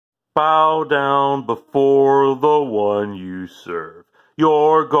Bow down before the one you serve.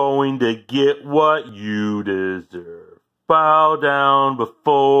 You're going to get what you deserve. Bow down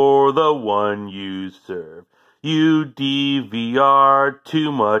before the one you serve. You DVR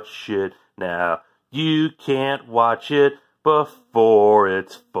too much shit now. You can't watch it before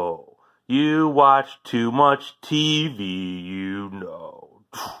it's full. You watch too much TV, you know.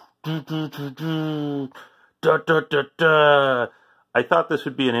 Da, da, da, da. I thought this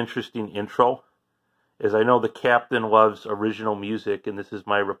would be an interesting intro, as I know the captain loves original music, and this is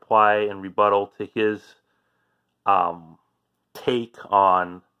my reply and rebuttal to his take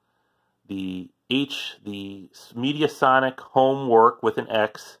on the Mediasonic Homeworx with an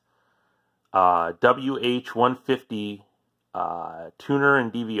X WH150 tuner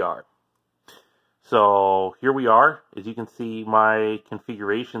and DVR. So here we are. As you can see, my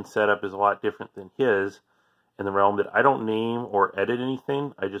configuration setup is a lot different than his, in the realm that I don't name or edit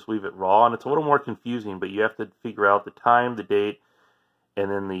anything. I just leave it raw, and it's a little more confusing, but you have to figure out the time, the date,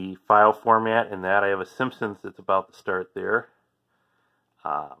 and then the file format. And that I have a Simpsons that's about to start there.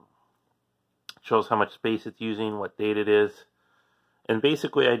 Shows how much space it's using, what date it is, and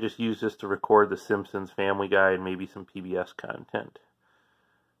basically I just use this to record the Simpsons, Family Guy, and maybe some PBS content.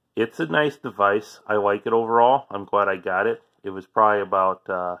 It's a nice device. I like it overall. I'm glad I got it. It was probably about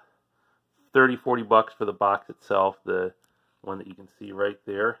 $30-40 for the box itself, the one that you can see right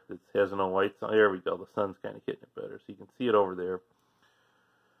there that has no lights on. There we go. The sun's kind of hitting it better, so you can see it over there.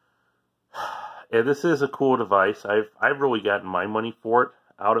 And this is a cool device. I've really gotten my money for it,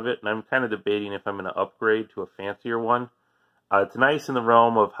 out of it, and I'm kind of debating if I'm going to upgrade to a fancier one. It's nice in the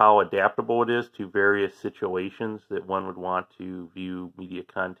realm of how adaptable it is to various situations that one would want to view media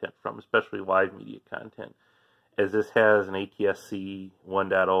content from, especially live media content, as this has an ATSC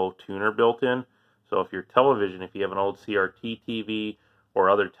 1.0 tuner built in. So if your television, if you have an old CRT TV or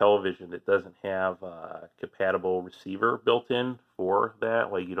other television that doesn't have a compatible receiver built in for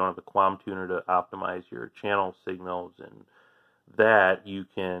that, like you don't have a QAM tuner to optimize your channel signals, and that, you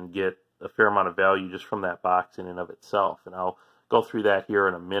can get a fair amount of value just from that box in and of itself. And I'll go through that here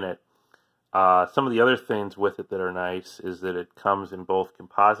in a minute. Some of the other things with it that are nice is that it comes in both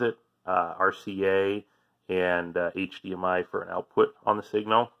composite, RCA, and HDMI for an output on the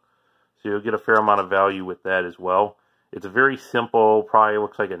signal. So you'll get a fair amount of value with that as well. It's a very simple, probably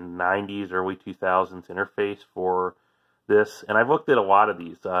looks like a 90s, early 2000s interface for this. And I've looked at a lot of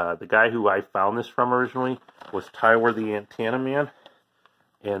these. The guy who I found this from originally was Tyler the Antenna Man.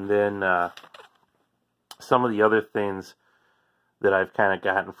 And then some of the other things that I've kind of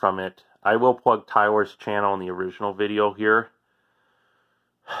gotten from it. I will plug Tyler's channel in the original video here.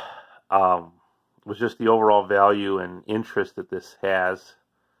 Was just the overall value and interest that this has.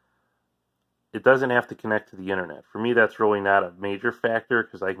 It doesn't have to connect to the internet. For me, that's really not a major factor,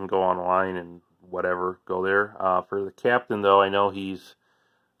 because I can go online and whatever, go there. For the captain, though, I know he's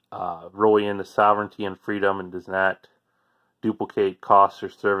really into sovereignty and freedom and does not duplicate costs or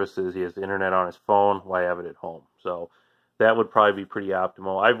services. He has the internet on his phone. Why have it at home? So that would probably be pretty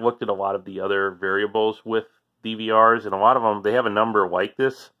optimal. I've looked at a lot of the other variables with DVRs, and a lot of them, they have a number like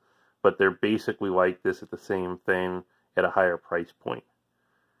this, but they're basically like this at the same thing at a higher price point.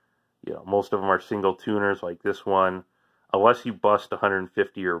 You know, most of them are single tuners like this one. Unless you bust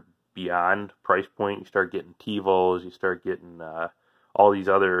 150 or beyond price point, you start getting TiVos, you start getting all these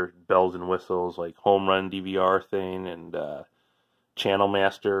other bells and whistles like Home Run DVR thing and Channel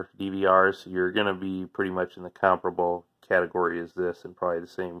Master DVRs. You're going to be pretty much in the comparable category as this, and probably the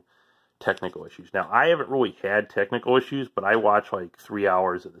same technical issues. Now, I haven't really had technical issues, but I watch like 3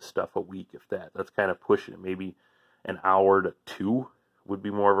 hours of this stuff a week, if that. That's kind of pushing it. Maybe an hour to 2 would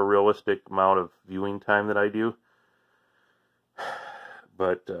be more of a realistic amount of viewing time that I do.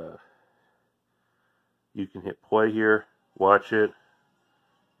 But you can hit play here, watch it.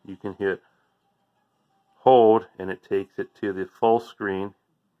 You can hit hold, and it takes it to the full screen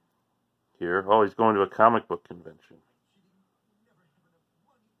here. Oh, he's going to a comic book convention.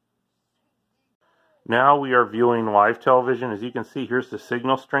 Now we are viewing live television. As you can see, here's the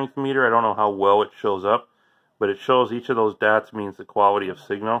signal strength meter. I don't know how well it shows up, but it shows each of those dots means the quality of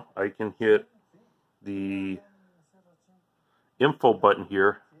signal. I can hit the info button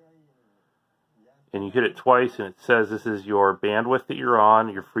here, and you hit it twice, and it says this is your bandwidth that you're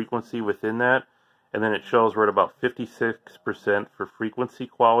on, your frequency within that, and then it shows we're at about 56% for frequency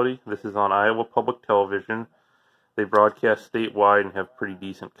quality. This is on Iowa Public Television. They broadcast statewide and have pretty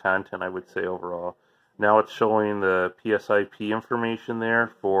decent content, I would say, overall. Now it's showing the PSIP information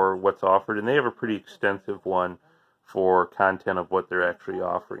there for what's offered, and they have a pretty extensive one for content of what they're actually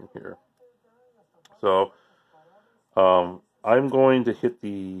offering here. So I'm going to hit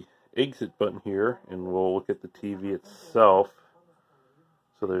the exit button here, and we'll look at the TV itself.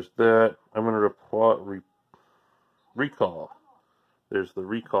 So there's that. I'm going to recall. There's the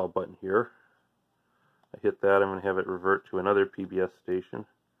recall button here. I hit that, I'm going to have it revert to another PBS station.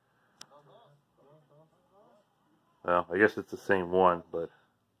 Well, I guess it's the same one, but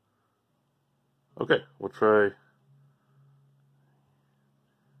okay, we'll try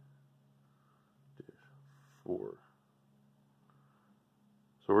 4.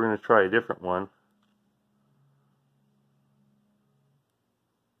 So we're going to try a different one.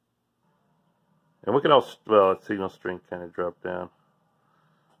 And look at how, well, its signal strength kind of dropped down.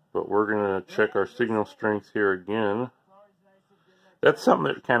 But we're going to check our signal strength here again. That's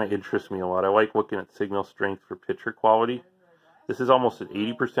something that kind of interests me a lot. I like looking at signal strength for picture quality. This is almost at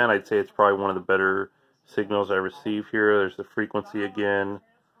 80%. I'd say it's probably one of the better signals I receive here. There's the frequency again.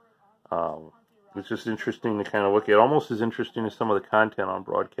 It's just interesting to kind of look at. Almost as interesting as some of the content on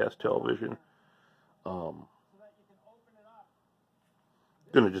broadcast television. I'm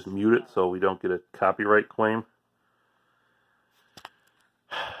going to just mute it so we don't get a copyright claim.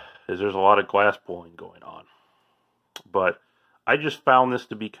 As there's a lot of glass blowing going on. But I just found this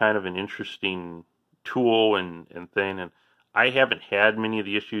to be kind of an interesting tool and thing. And I haven't had many of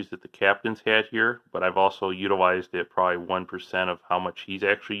the issues that the captain's had here, but I've also utilized it probably 1% of how much he's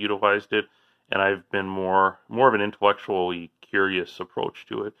actually utilized it. And I've been more of an intellectually curious approach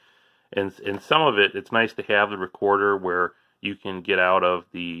to it. And some of it, it's nice to have the recorder where you can get out of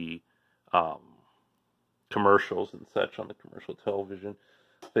the commercials and such on the commercial television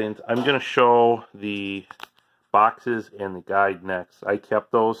things. I'm going to show the boxes and the guide next. I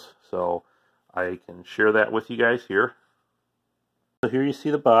kept those, so I can share that with you guys here. So here you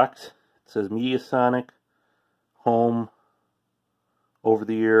see the box. It says Mediasonic Home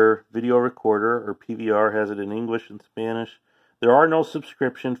Over-the-Air Video Recorder, or PVR, has it in English and Spanish. There are no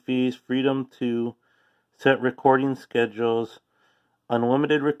subscription fees, freedom to set recording schedules,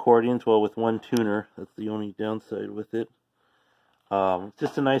 unlimited recordings, well, with one tuner. That's the only downside with it. It's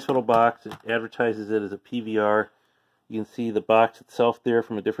just a nice little box. It advertises it as a PVR. You can see the box itself there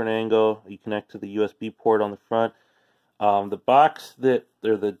from a different angle. You connect to the USB port on the front. The box that,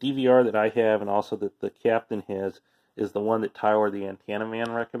 or the DVR that I have, and also that the captain has, is the one that Tyler, the antenna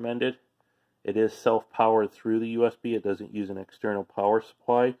man, recommended. It is self-powered through the USB. It doesn't use an external power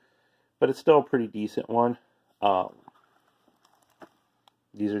supply, but it's still a pretty decent one.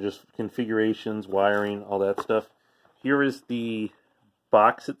 These are just configurations, wiring, all that stuff. Here is the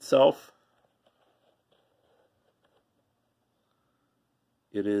box itself.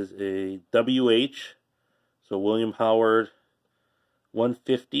 It is a WH, so William Howard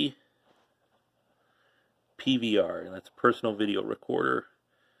 150 PVR, and that's a personal video recorder.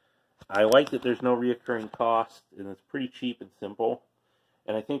 I like that there's no reoccurring cost, and it's pretty cheap and simple.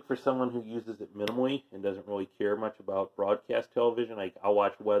 And I think for someone who uses it minimally and doesn't really care much about broadcast television, like I'll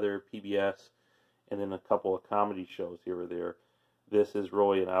watch weather, PBS, and then a couple of comedy shows here or there, this is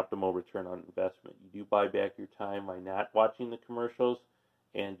really an optimal return on investment. You do buy back your time by not watching the commercials,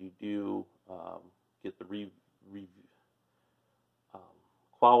 and you do get the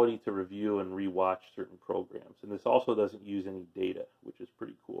quality to review and rewatch certain programs. And this also doesn't use any data, which is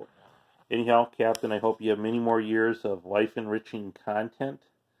pretty cool. Anyhow, Captain, I hope you have many more years of life-enriching content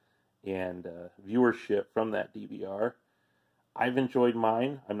and viewership from that DVR. I've enjoyed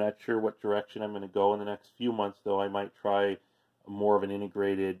mine. I'm not sure what direction I'm going to go in the next few months, though. I might try more of an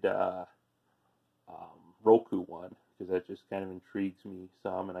integrated Roku one, because that just kind of intrigues me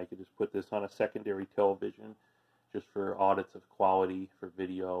some, and I could just put this on a secondary television just for audits of quality for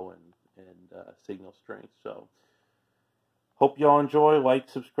video and signal strength. So, hope y'all enjoy. Like,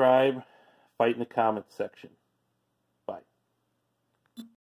 subscribe, fight in the comments section.